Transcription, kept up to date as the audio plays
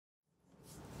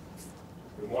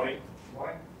morning. Good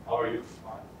morning. How are you?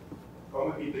 Fine. Come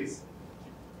with me, please.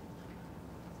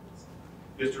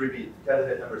 Just to repeat,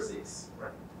 candidate number 6.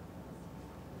 Right.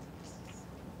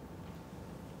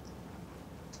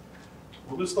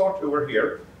 We will start over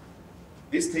here.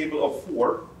 This table of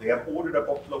 4, they have ordered a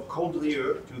bottle of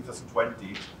Condrieu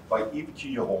 2020 by Yves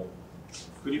Cuilleron.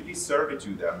 Could you please serve it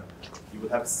to them? You will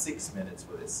have 6 minutes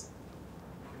for this.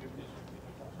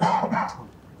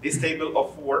 This table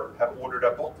of 4 have ordered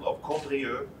a bottle of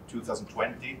Condrieu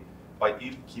 2020 by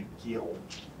Yves Cuilleron.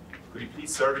 Could you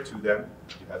please serve it to them?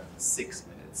 You have 6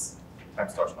 minutes. Time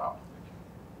starts now.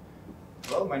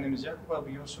 Hello, my name is Jakub. I'll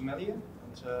be your sommelier,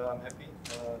 and I'm happy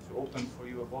to open for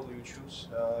you a bottle you choose.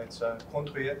 It's a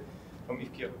Condrieu from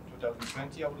Yves Cuilleron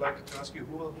 2020. I would like to ask you,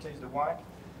 who will taste the wine?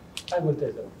 I will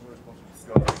taste it. You're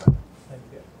responsible. Thank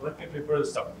you. Let me prepare the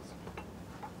stuff, please.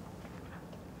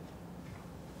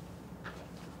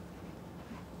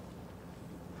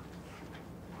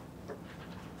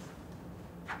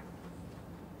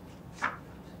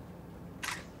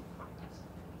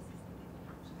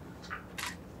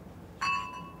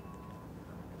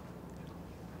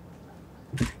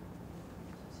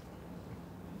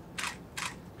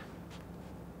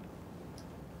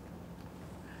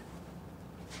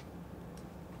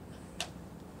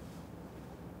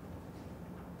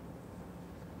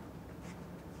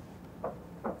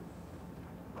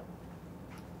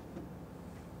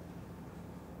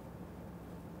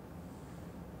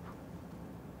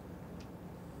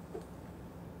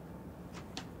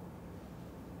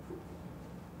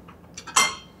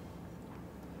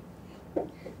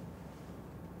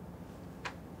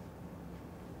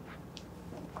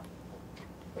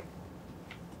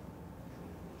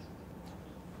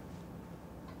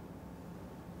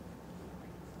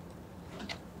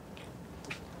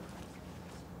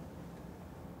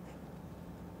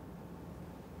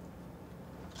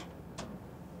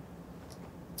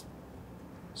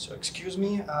 So excuse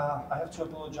me, I have to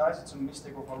apologize. It's a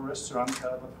mistake of our restaurant.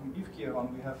 But from Yves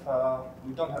Cuilleron,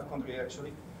 we don't have Condrieu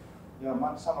actually. There are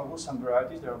Marsanne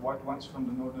varieties. There are white wines from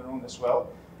the Northern Rhone as well,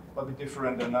 but a bit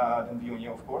different than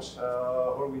Viognier, of course.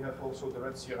 Or we have also the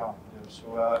Red Syrah there.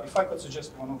 So if I could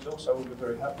suggest one of those, I would be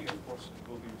very happy. Of course, it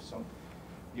will be some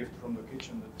gift from the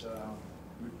kitchen that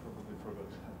we probably forgot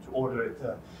to order it.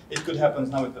 It could happen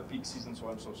now at the peak season, so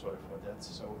I'm so sorry for that.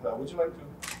 So would you like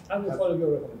to? I will follow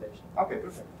your recommendation. Okay,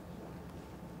 perfect.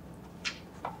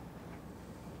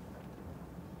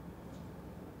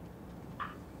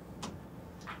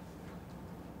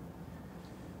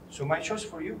 So my choice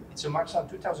for you, it's a Marsanne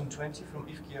 2020 from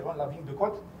Yves Cuilleron, La Vigne de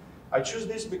Côte. I choose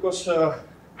this because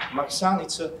Marsanne,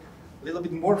 it's a little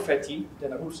bit more fatty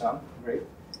than a Roussanne grape.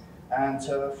 And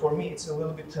for me, it's a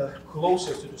little bit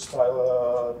closer to the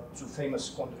style, to famous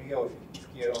Condrieu of Yves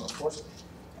Cuilleron, of course.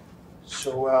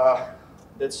 So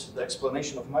that's the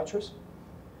explanation of my choice.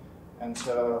 And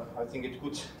I think it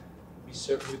could be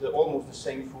served with almost the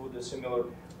same food,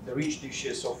 the rich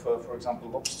dishes of, for example,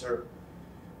 lobster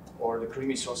or the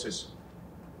creamy sauces.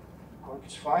 The cork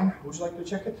is fine. Would you like to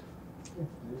check it? Yes,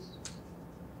 please.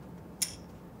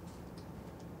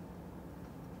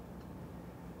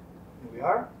 Here we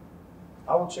are.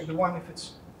 I will check the wine if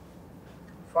it's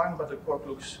fine, but the cork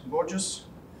looks gorgeous.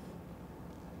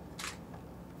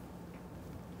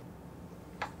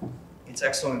 It's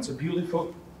excellent. It's a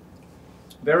beautiful,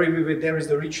 very vivid. There is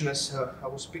the richness I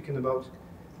was speaking about.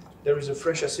 There is a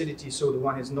fresh acidity, so the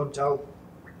wine is not dull.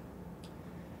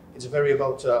 It's very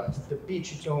about the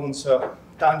peachy tones,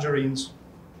 tangerines.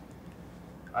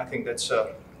 I think that's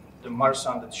the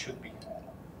Marsanne that should be.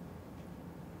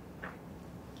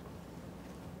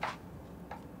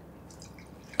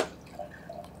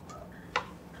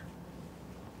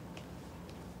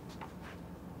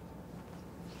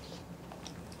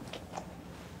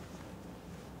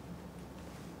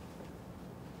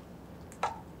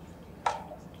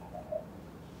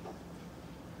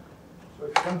 So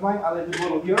if you don't mind, I'll let the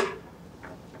bottle here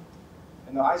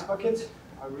in the ice bucket.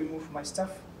 I'll remove my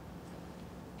stuff.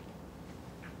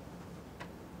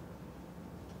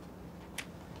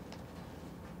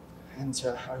 And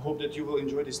I hope that you will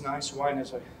enjoy this nice wine,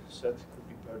 as I said, could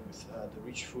be paired with the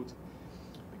rich food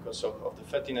because of the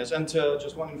fattiness. And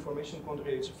just one information,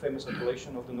 Condrieu is a famous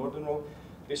appellation of the Northern Rhone.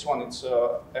 This one, it's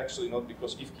actually not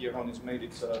because Yves Cuilleron is made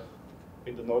it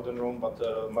in the Northern Rhone, but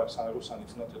Marsanne Roussanne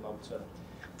is not allowed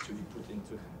to be put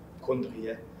into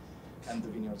Condrieu and the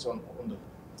vineyards on the,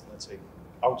 let's say,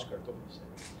 outskirts of this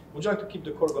area. Would you like to keep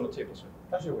the cork on the table, sir?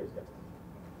 As you wish, yes.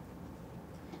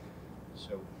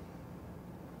 So,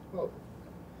 well,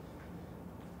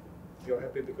 you're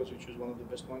happy because we choose one of the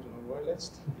best wines on our wine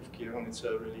list. Yves Cuilleron, it's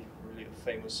really a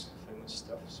famous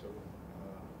stuff. So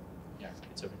yeah,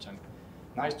 it's every time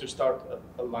nice to start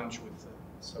a lunch with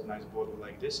so nice bottle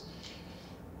like this.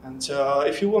 And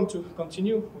if you want to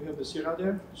continue, we have the Syrah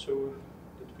there, so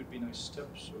that could be nice step.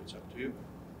 So it's up to you.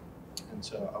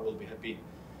 And I will be happy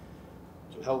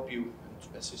to help you and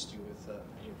to assist you with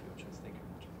any of your choice. Thank you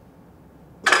very much.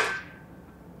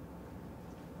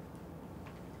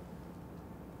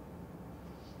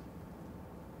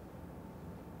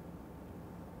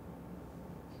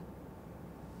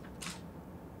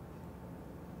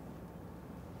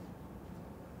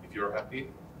 If you're happy,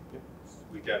 Yeah.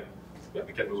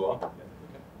 we can move on. Yeah. Okay.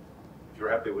 If you're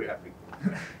happy, we're happy.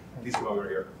 Please come over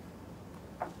here.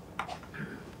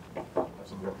 Have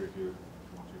some water if you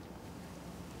want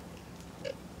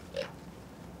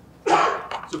to.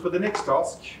 So for the next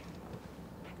task,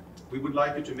 we would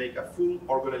like you to make a full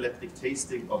organoleptic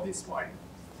tasting of this wine.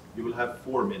 You will have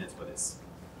 4 minutes for this.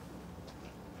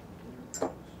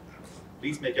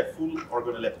 Please make a full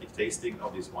organoleptic tasting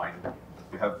of this wine.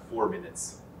 You have 4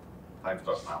 minutes. Time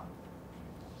starts now.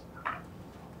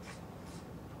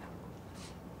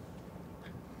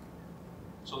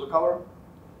 So the color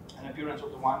and appearance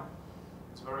of the wine,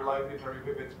 it's very lively, very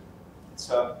vivid. It's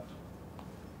a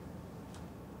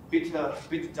bit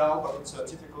dull, but it's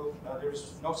typical. There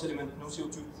is no sediment, no CO2.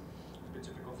 It's a bit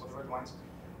typical for the red wines.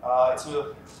 It's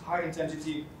a high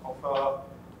intensity of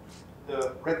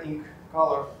the red ink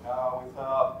color with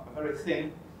a very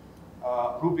thin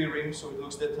ruby rim, so it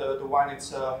looks that the wine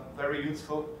is very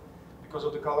youthful because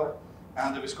of the color,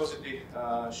 and the viscosity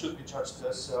should be judged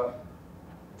as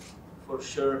for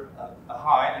sure a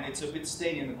high, and it's a bit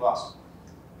stained in the glass.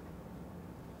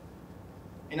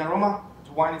 In aroma,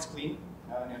 the wine is clean,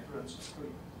 in appearance it's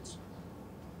clean.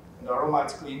 In the aroma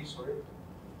it's clean, sorry.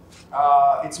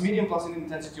 It's medium plus in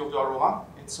intensity of the aroma.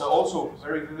 It's also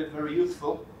very vivid, very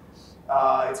youthful.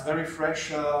 It's very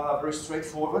fresh, very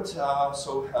straightforward,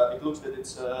 so it looks that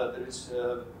it's, there is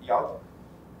yacht.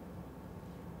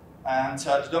 And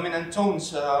the dominant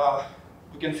tones,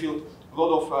 we can feel a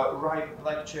lot of ripe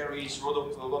black cherries, a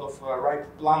lot of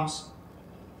ripe plums.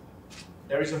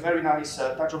 There is a very nice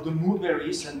touch of the mood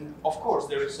berries, and of course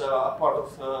there is a part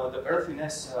of the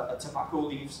earthiness, tobacco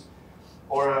leaves,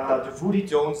 or the woody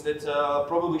tones that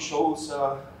probably shows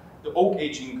the oak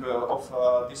aging of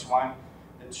this wine.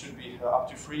 It should be up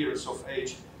to 3 years of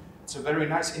age. It's a very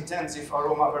nice, intensive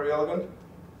aroma, very elegant.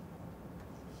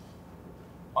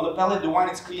 On the palate, the wine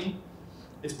is clean.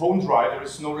 It's bone dry. There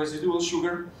is no residual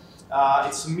sugar.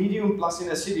 It's medium plus in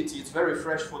acidity. It's very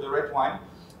fresh for the red wine.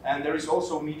 And there is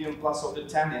also medium plus of the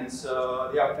tannins.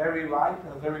 They are very ripe,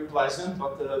 very pleasant,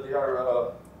 but they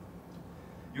are.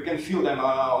 You can feel them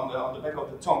on the back of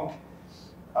the tongue.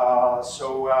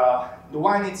 The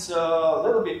wine is a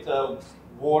little bit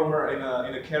warmer in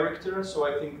a character, so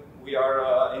I think we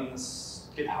are in a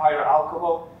bit higher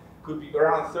alcohol, could be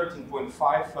around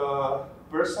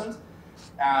 13.5%,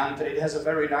 and it has a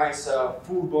very nice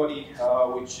full body,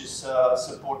 which is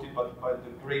supported by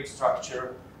the great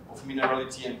structure of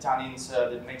minerality and tannins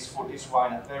that makes for this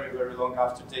wine a very, very long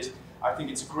aftertaste. I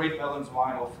think it's a great balanced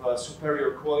wine of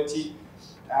superior quality.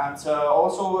 And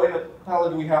also in the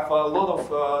palate we have a lot of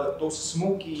those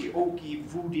smoky, oaky,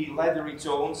 woody, leathery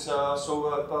tones.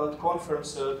 So palate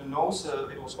confirms the nose,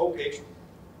 it was oak aged.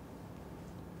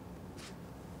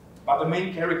 But the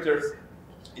main character,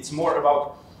 it's more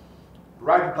about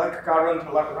ripe black currant,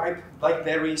 ripe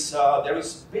blackberries. There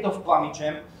is a bit of plummy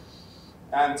jam,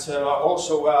 and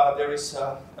also there is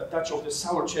a touch of the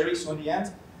sour cherries on the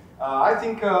end. I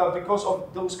think because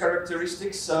of those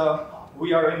characteristics,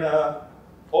 we are in a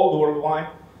old world wine.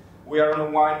 We are on a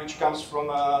wine which comes from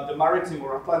the maritime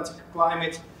or Atlantic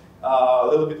climate, a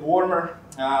little bit warmer.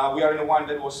 We are in a wine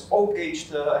that was oak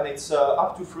aged and it's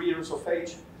up to 3 years of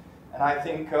age. And I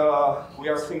think we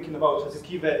are thinking about the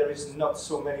Cuvée. There is not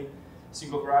so many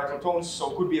single varietal tones,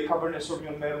 so it could be a Cabernet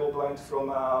Sauvignon Merlot blend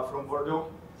from Bordeaux,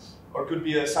 or could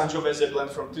be a Sangiovese blend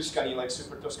from Tuscany, like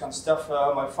super Tuscan stuff.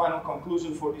 My final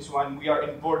conclusion for this wine: we are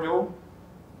in Bordeaux.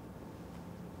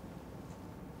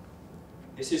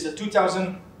 This is a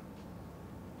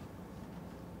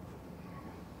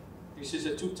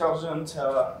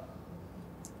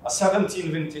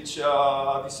 2017 vintage.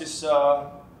 This is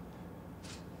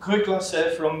Cru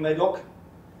Classé from Médoc,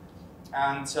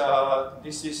 and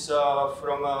this is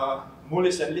from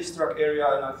Moulis and Listrac area,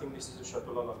 and I think this is a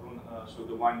Chateau La Lagune, so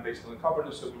the wine based on the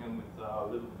Cabernet Sauvignon with a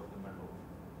little bit of the Merlot.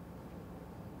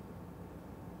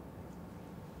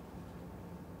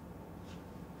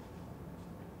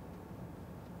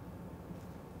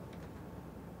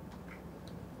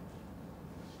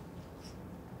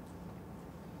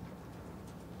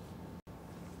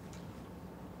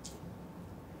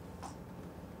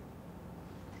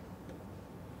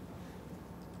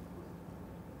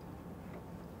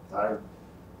 Time.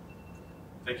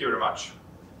 Thank you very much.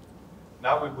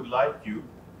 Now we would like you,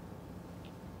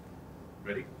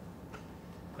 ready?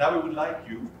 Now we would like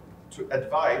you to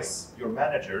advise your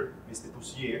manager, Mr.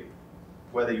 Poussier,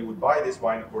 whether you would buy this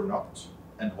wine or not,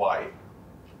 and why.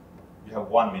 You have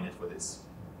 1 minute for this.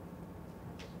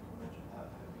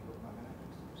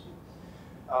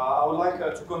 I would like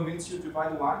to convince you to buy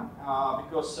the wine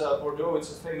because Bordeaux,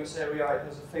 it's a famous area, it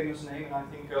has a famous name, and I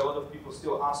think a lot of people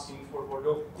still asking for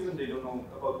Bordeaux, even they don't know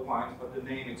about the wine, but the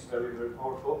name is very, very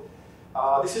powerful.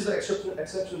 This is an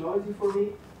exceptionality for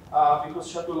me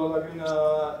because Chateau La Lagune,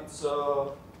 it's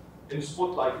in the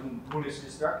spotlight in Moulis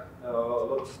district. A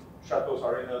lot of chateaus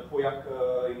are in Pauillac,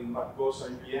 in Margos,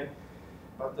 and Vienne.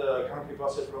 But Country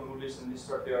Placet from Moulis and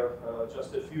district, there are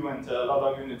just a few, and La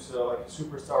Lagune, it's like a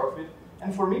superstar of it.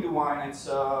 And for me, the wine, it's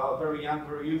very young,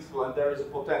 very youthful, and there is a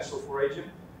potential for aging.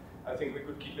 I think we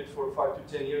could keep it for 5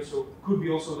 to 10 years, so could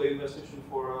be also the investigation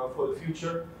for the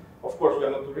future. Of course, we are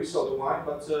not to resell the wine,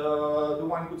 but the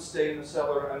wine could stay in the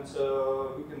cellar, and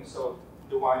we can sell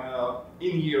the wine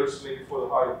in years, maybe for a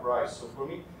higher price. So for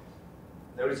me,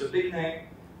 there is a big name,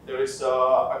 there is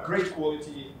a great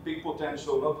quality, big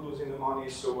potential, not losing the money.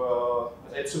 So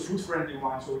it's a food-friendly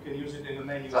wine, so we can use it in the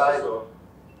menu as well.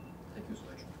 Thank you so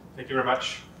much. Thank you very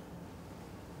much.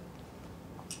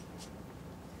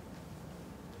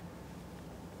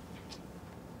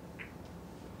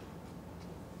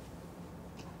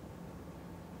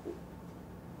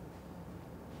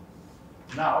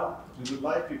 Now, we would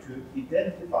like you to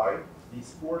identify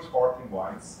these 4 sparkling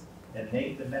wines and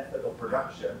name the method of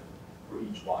production for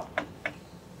each one.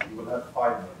 You will have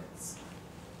 5 minutes.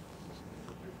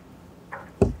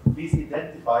 Please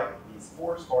identify these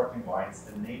 4 sparkling wines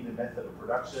and name the method of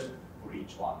production for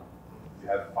each one. You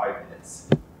have 5 minutes.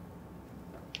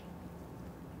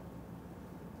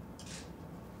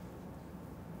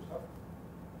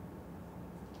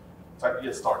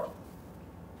 Yes, start.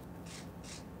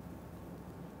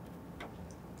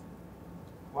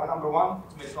 Wine number 1,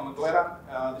 it's made from a glera.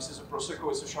 This is a Prosecco,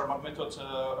 it's a Charmat method,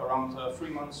 around 3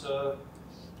 months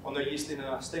on the yeast in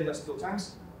stainless steel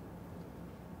tanks.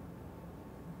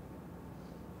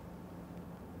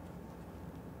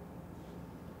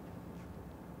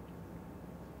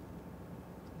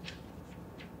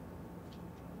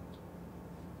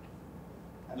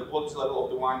 And the quality level of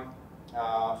the wine,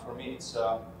 for me, it's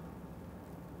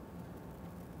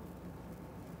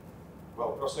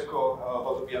well, Prosecco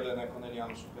Vado Biadene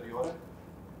Conegliano Superiore.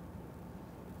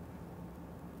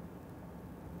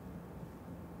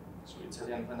 So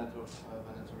Italian Veneto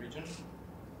region.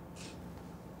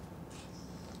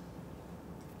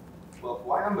 Well,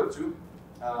 wine number 2,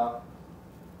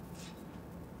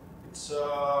 it's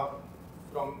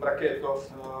from Bracchetto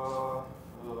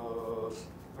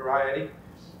variety.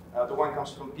 The wine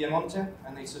comes from Piemonte,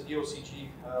 and it's a DOCG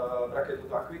Bracchetto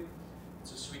d'Acqui.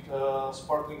 It's a sweet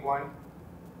sparkling wine.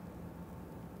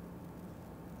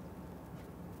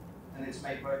 And it's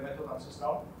made by Method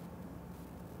Ancestral.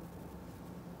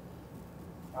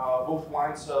 Both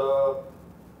wines,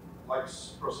 like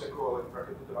Prosecco, like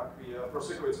Bracchetto d'Acqui.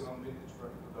 Prosecco is a non-vintage,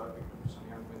 Bracchetto d'Acqui could be some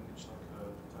young vintage, like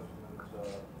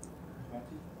 2020.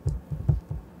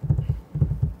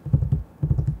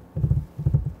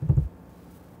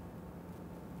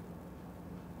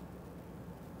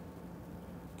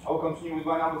 I'll continue with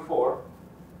wine number 4.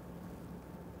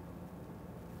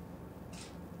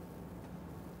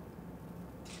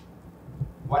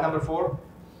 Wine number 4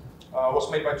 was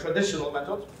made by traditional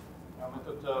method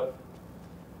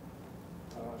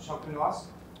champenoise.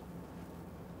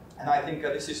 And I think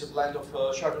this is a blend of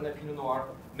Chardonnay, Pinot Noir,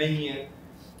 Meunier.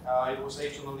 It was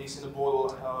aged on the lees in a bottle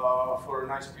for a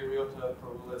nice period,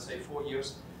 probably let's say 4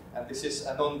 years. And this is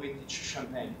a non-vintage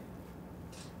champagne.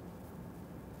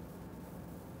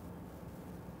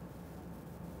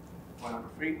 Wine number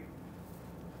 3.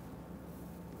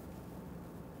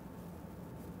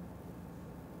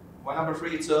 Wine number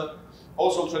 3, it's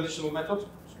also traditional method,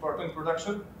 sparkling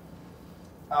production.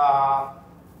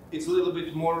 It's a little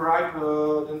bit more ripe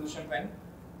than the champagne.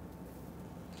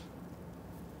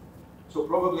 So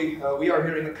probably we are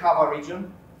here in the Cava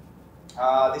region.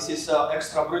 This is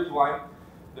extra brut wine.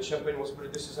 The champagne was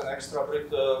brut. This is an extra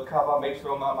brut Cava made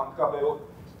from Macabeo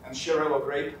and Xarel-lo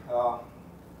grape.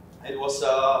 It was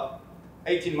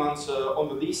 18 months on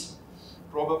the lease,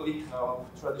 probably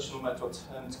traditional method,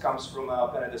 and comes from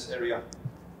Penedès area.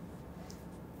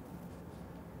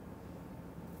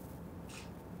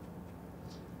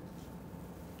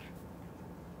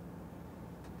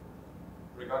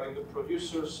 Regarding the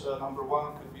producers, number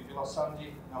 1 could be Villa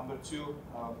Sandi, number 2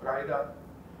 Braida,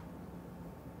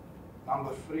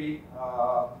 number 3 it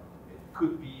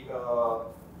could be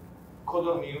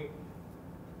Codorniu.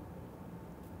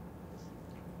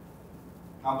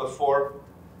 Number 4.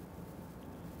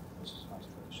 This is my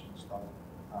traditional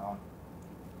style.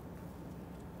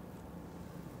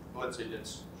 Let's say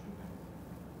that's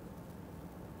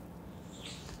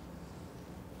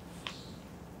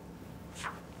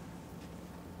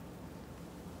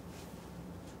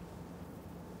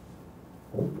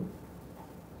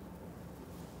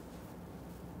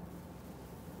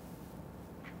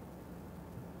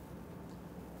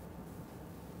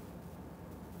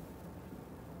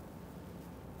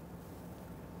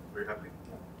Very happy.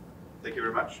 Thank you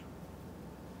very much.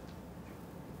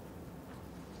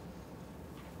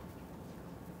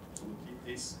 So we'll keep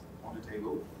this on the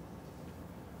table.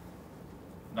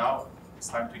 Now it's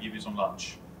time to give you some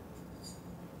lunch.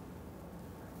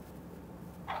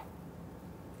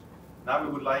 Now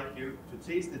we would like you to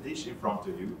taste the dish in front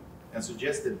of you and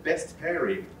suggest the best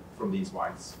pairing from these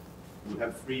wines. We'll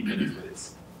have 3 minutes for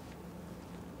this.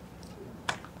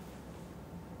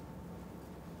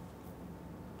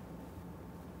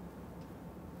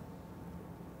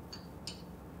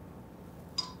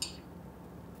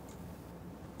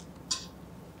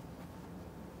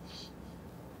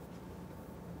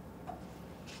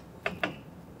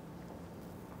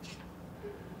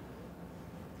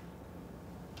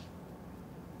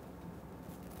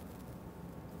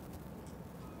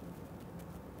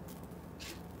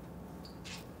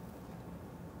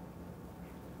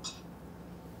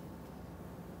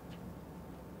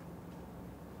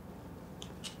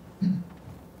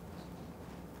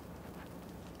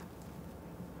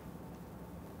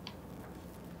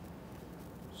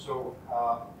 So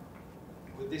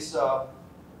with this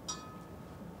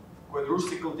quite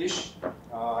rustical dish,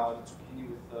 zucchini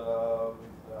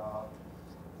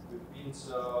with beans,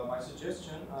 my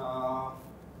suggestion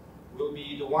will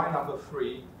be the wine number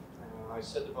 3. I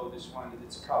said about this wine that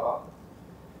it's cava.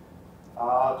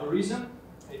 The reason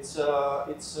it's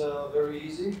very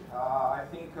easy. I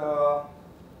think the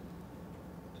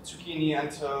zucchini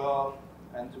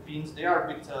and the beans, they are a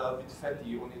bit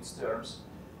fatty on its terms,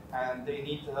 and they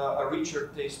need a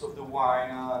richer taste of the wine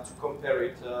to compare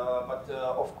it. But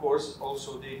of course,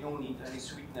 also they don't need any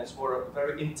sweetness or a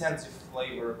very intensive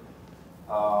flavor,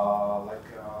 like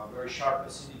very sharp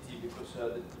acidity, because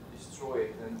they destroy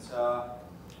it. And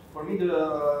for me,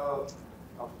 the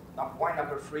wine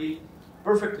number 3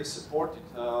 perfectly supported.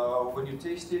 When you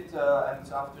taste it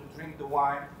and after drink the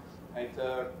wine,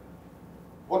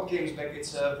 what comes back,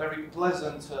 it's a very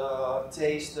pleasant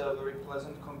taste, a very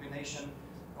pleasant combination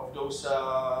of those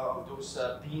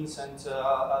beans and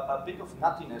a bit of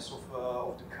nuttiness of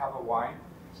the cava wine,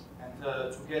 and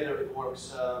together it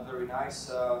works very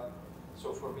nice.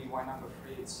 So for me, wine number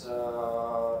 3, it's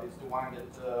the wine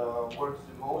that works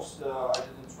the most. I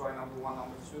didn't try number 1,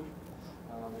 number 2,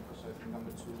 because I think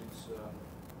number 2 is a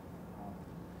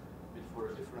bit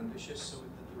for different dishes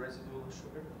with the residual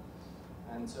sugar,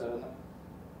 and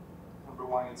number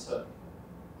 1, it's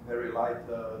very light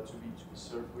to be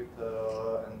served with,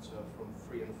 and from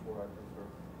 3 and 4 I prefer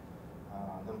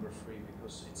number 3,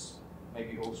 because it's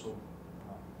maybe also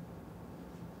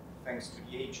thanks to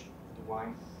the age of the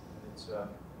wine, it's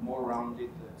more rounded,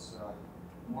 it's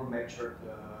more matured,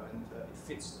 and it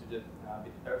fits to the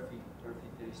bit earthy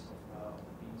taste of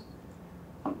the beans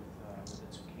with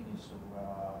the zucchini. So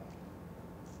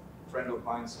a friend of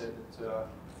mine said that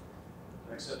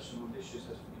exceptional dishes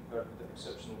has to be paired with the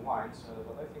exceptional wines,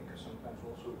 but I think sometimes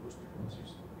also rustical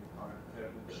dishes to be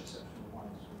paired with the exceptional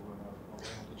wines. So I want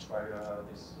to try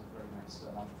this very nice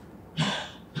number 3.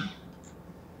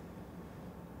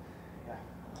 Yeah.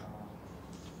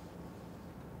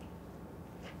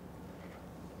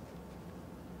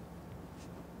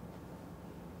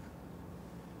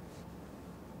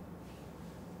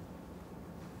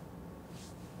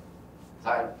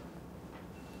 Time.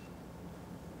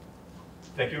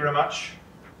 Thank you very much.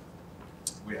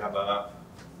 We have a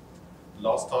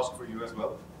last task for you as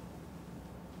well.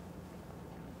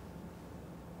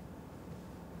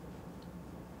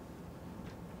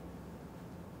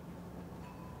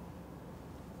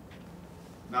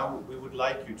 Now we would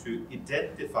like you to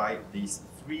identify these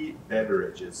 3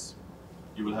 beverages.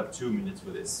 You will have 2 minutes for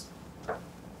this.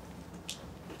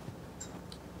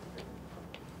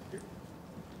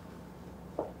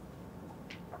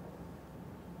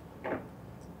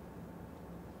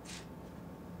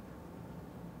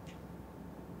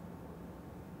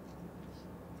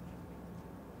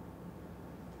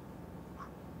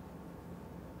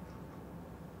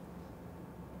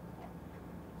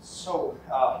 So,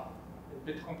 a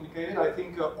bit complicated. I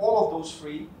think all of those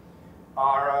 3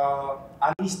 are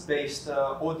anise-based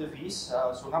eau de vie.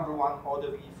 So number 1 eau de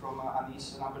vie from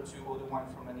anise, number 2 eau de wine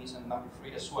from anise, and number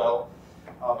 3 as well,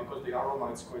 because the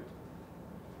aroma is quite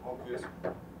obvious.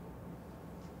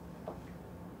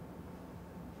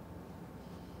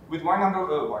 With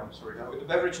with the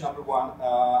beverage number 1,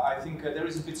 I think there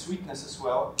is a bit sweetness as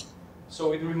well.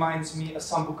 So it reminds me of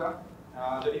Sambuca,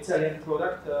 the Italian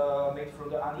product made from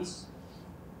the anise.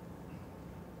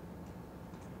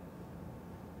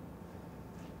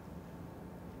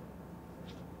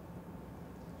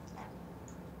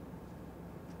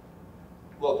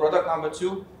 Well, product number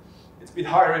 2, it's a bit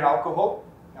higher in alcohol.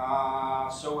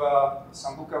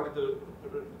 Sambuca with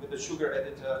the sugar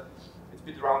added, it's a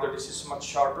bit rounder. This is much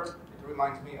sharper. It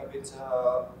reminds me a bit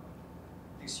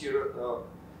this year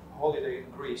holiday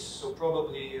in Greece. So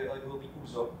probably it will be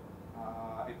ouzo.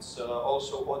 It's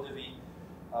also eau de vie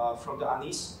from the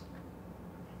anise.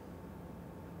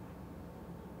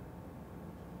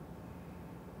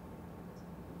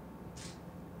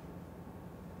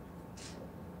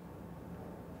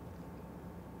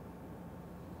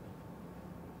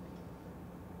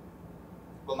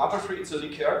 Well, number 3, it's a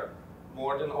liqueur,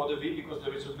 more than eau de vie, because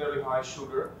there is a very high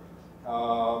sugar,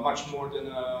 much more than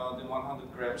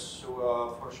 100 grams.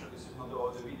 So for sure, this is not the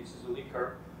eau de vie, this is a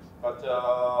liqueur. But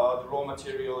the raw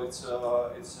material, it's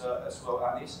as well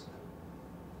anise.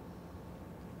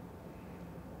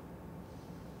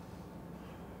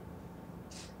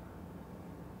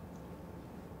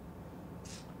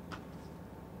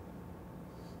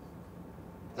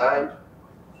 Time.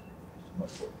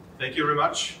 Thank you very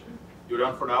much. You're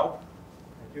done for now.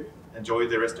 Thank you. Enjoy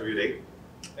the rest of your day.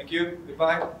 Thank you.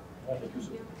 Goodbye. Thank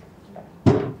you.